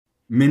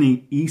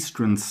Many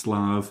Eastern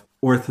Slav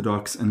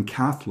Orthodox and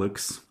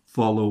Catholics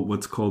follow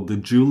what's called the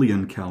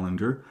Julian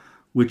calendar,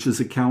 which is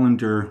a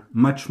calendar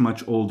much,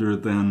 much older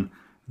than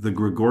the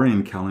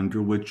Gregorian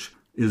calendar, which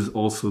is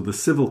also the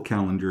civil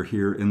calendar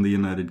here in the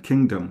United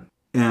Kingdom.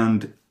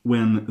 And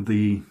when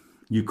the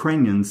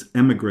Ukrainians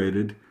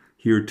emigrated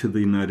here to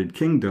the United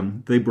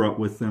Kingdom, they brought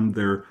with them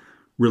their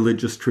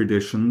religious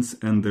traditions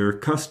and their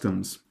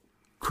customs.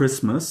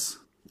 Christmas,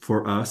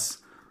 for us,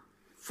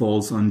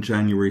 falls on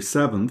January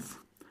 7th,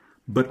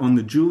 but on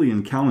the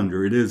Julian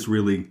calendar, it is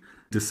really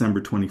December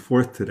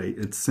 24th today.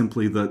 It's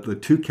simply that the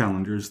two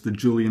calendars, the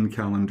Julian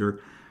calendar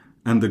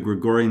and the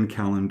Gregorian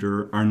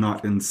calendar, are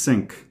not in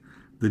sync.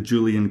 The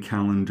Julian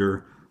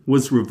calendar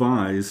was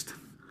revised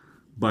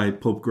by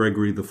Pope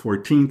Gregory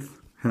XIV,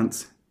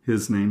 hence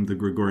his name, the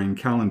Gregorian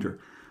calendar.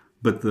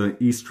 But the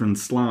Eastern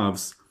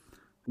Slavs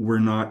were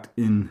not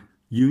in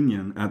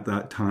union at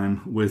that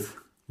time with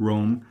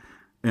Rome,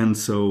 and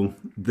so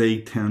they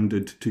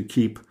tended to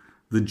keep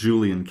the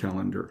Julian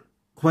calendar.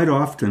 Quite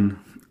often,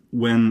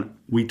 when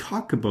we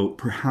talk about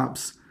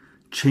perhaps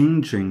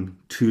changing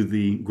to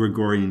the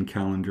Gregorian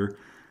calendar,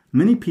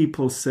 many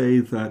people say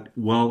that,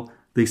 well,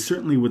 they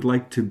certainly would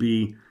like to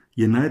be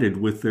united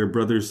with their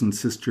brothers and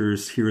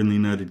sisters here in the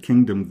United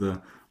Kingdom,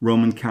 the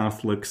Roman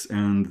Catholics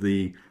and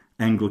the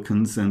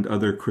Anglicans and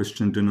other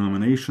Christian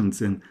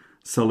denominations, in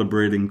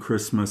celebrating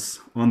Christmas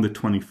on the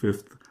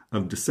 25th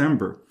of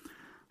December.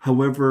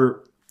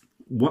 However,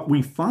 what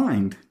we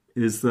find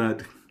is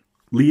that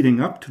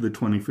leading up to the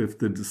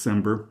 25th of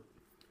December,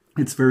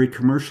 it's very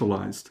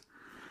commercialized.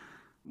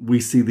 We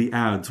see the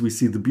ads, we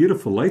see the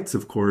beautiful lights,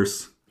 of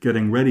course,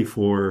 getting ready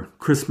for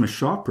Christmas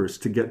shoppers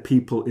to get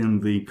people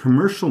in the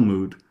commercial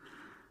mood.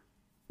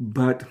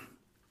 But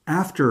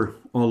after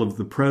all of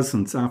the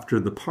presents, after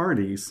the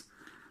parties,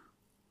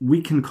 we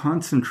can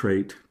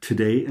concentrate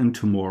today and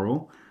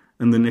tomorrow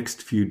and the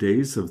next few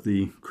days of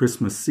the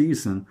Christmas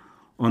season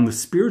on the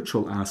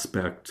spiritual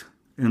aspect.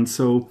 And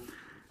so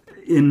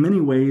in many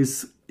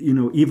ways,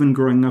 even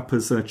growing up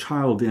as a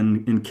child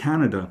in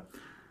Canada,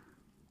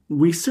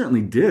 we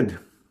certainly did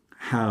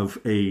have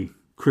a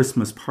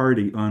Christmas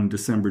party on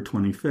December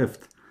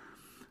 25th,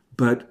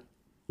 but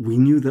we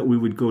knew that we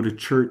would go to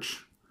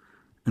church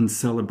and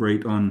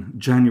celebrate on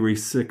January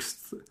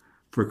 6th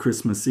for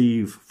Christmas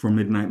Eve, for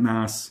Midnight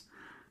Mass,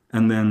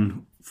 and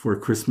then for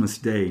Christmas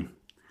Day.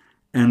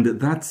 And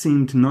that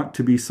seemed not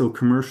to be so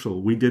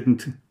commercial. We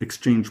didn't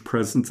exchange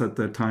presents at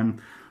that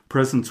time.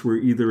 Presents were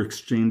either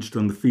exchanged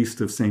on the Feast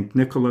of St.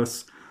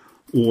 Nicholas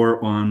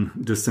or on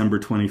December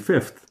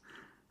 25th.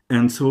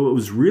 And so it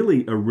was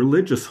really a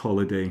religious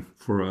holiday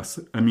for us.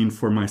 I mean,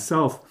 for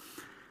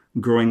myself,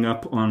 growing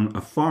up on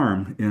a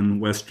farm in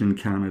Western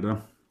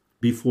Canada,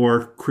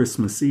 before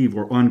Christmas Eve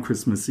or on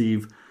Christmas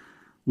Eve,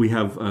 we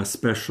have a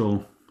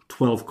special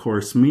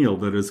 12-course meal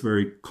that is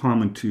very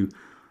common to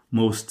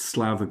most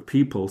Slavic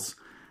peoples.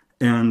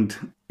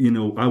 And,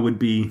 I would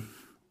be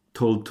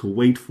told to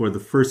wait for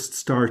the first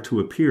star to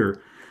appear.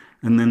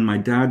 And then my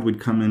dad would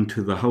come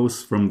into the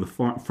house from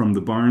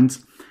the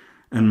barns,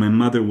 and my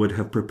mother would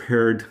have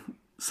prepared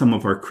some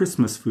of our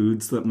Christmas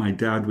foods that my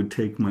dad would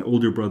take my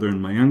older brother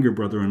and my younger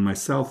brother and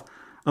myself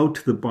out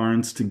to the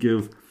barns to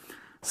give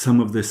some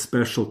of this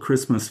special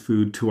Christmas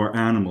food to our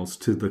animals,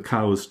 to the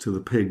cows, to the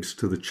pigs,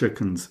 to the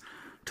chickens,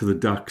 to the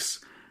ducks.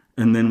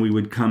 And then we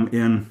would come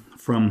in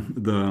from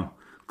the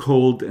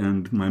cold,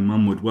 and my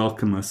mom would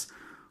welcome us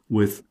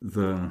with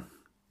the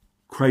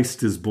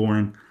Christ is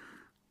born,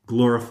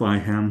 glorify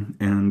him,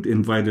 and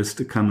invite us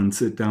to come and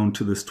sit down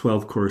to this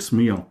 12-course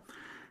meal.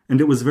 And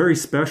it was very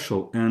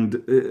special. And,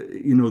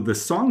 the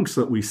songs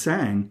that we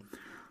sang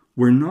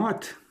were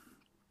not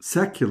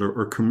secular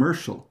or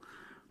commercial,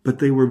 but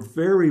they were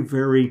very,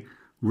 very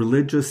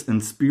religious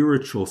and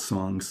spiritual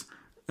songs.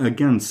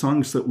 Again,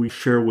 songs that we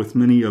share with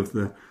many of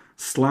the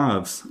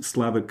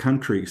Slavic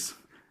countries.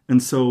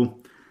 And so,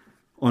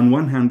 on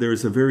one hand, there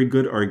is a very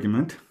good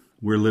argument.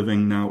 We're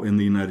living now in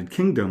the United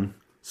Kingdom,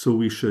 so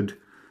we should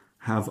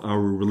have our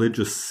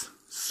religious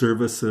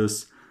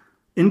services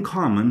in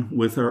common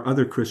with our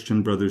other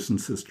Christian brothers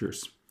and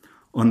sisters.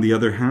 On the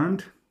other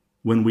hand,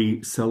 when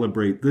we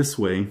celebrate this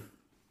way,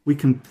 we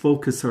can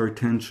focus our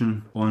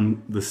attention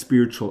on the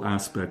spiritual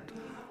aspect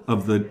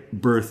of the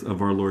birth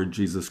of our Lord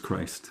Jesus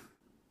Christ.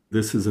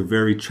 This is a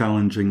very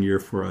challenging year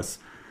for us,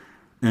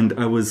 and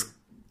I was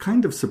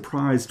kind of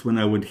surprised when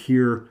I would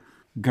hear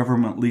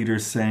government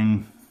leaders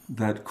saying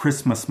that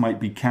Christmas might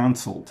be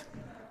canceled.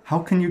 How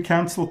can you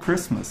cancel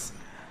Christmas?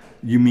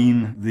 You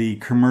mean the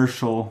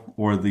commercial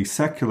or the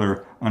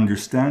secular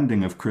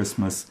understanding of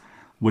Christmas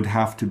would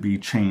have to be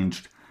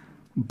changed.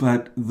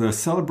 But the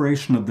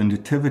celebration of the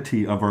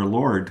Nativity of our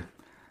Lord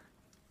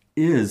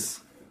is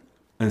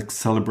a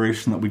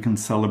celebration that we can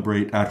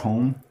celebrate at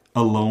home,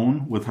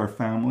 alone with our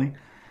family.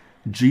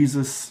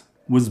 Jesus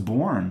was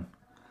born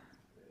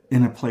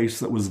in a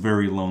place that was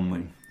very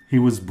lonely. He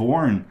was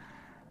born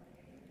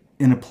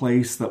in a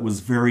place that was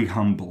very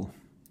humble.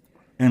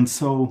 And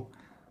so,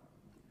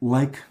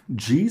 like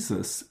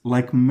Jesus,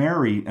 like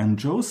Mary and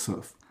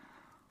Joseph,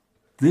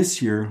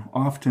 This year,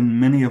 often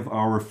many of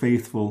our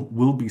faithful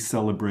will be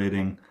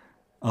celebrating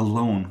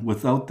alone,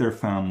 without their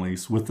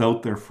families,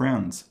 without their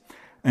friends.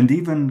 And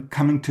even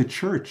coming to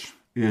church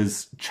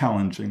is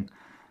challenging.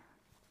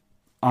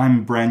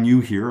 I'm brand new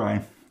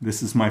here.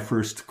 This is my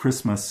first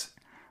Christmas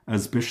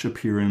as bishop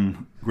here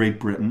in Great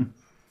Britain.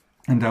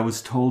 And I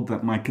was told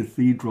that my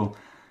cathedral,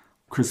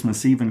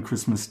 Christmas Eve and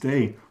Christmas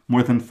Day,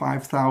 more than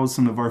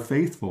 5,000 of our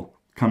faithful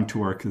come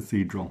to our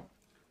cathedral.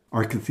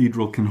 Our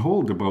cathedral can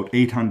hold about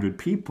 800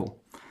 people.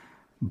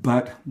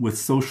 But with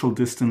social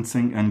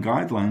distancing and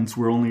guidelines,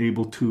 we're only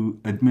able to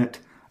admit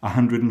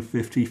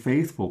 150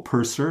 faithful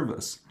per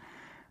service.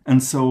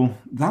 And so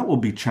that will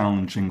be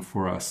challenging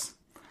for us.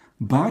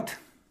 But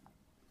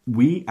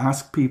we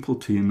ask people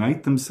to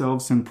unite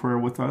themselves in prayer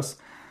with us.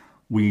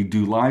 We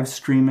do live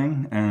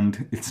streaming,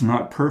 and it's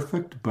not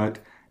perfect, but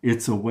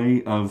it's a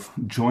way of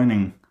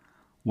joining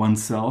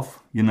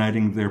oneself,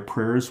 uniting their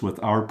prayers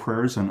with our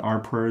prayers and our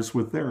prayers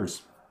with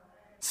theirs.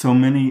 So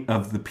many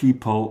of the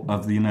people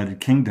of the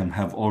United Kingdom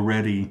have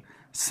already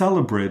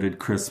celebrated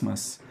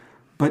Christmas.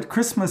 But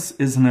Christmas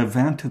is an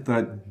event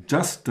that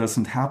just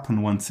doesn't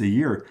happen once a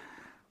year.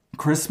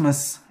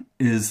 Christmas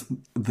is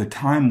the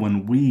time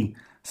when we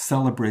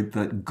celebrate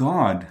that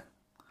God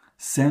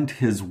sent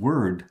his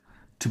word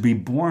to be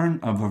born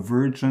of a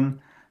virgin,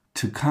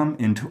 to come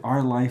into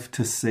our life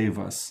to save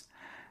us.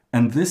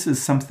 And this is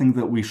something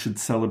that we should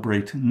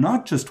celebrate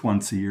not just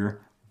once a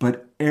year,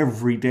 but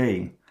every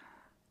day.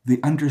 The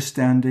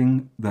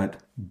understanding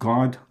that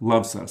God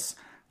loves us.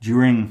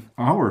 During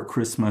our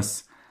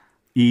Christmas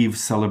Eve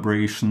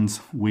celebrations,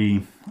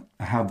 we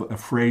have a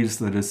phrase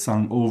that is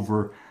sung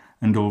over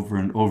and over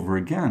and over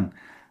again,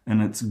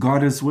 and it's,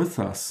 God is with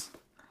us.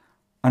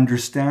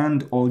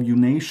 Understand, all you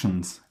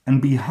nations,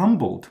 and be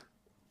humbled,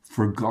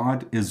 for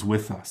God is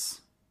with us.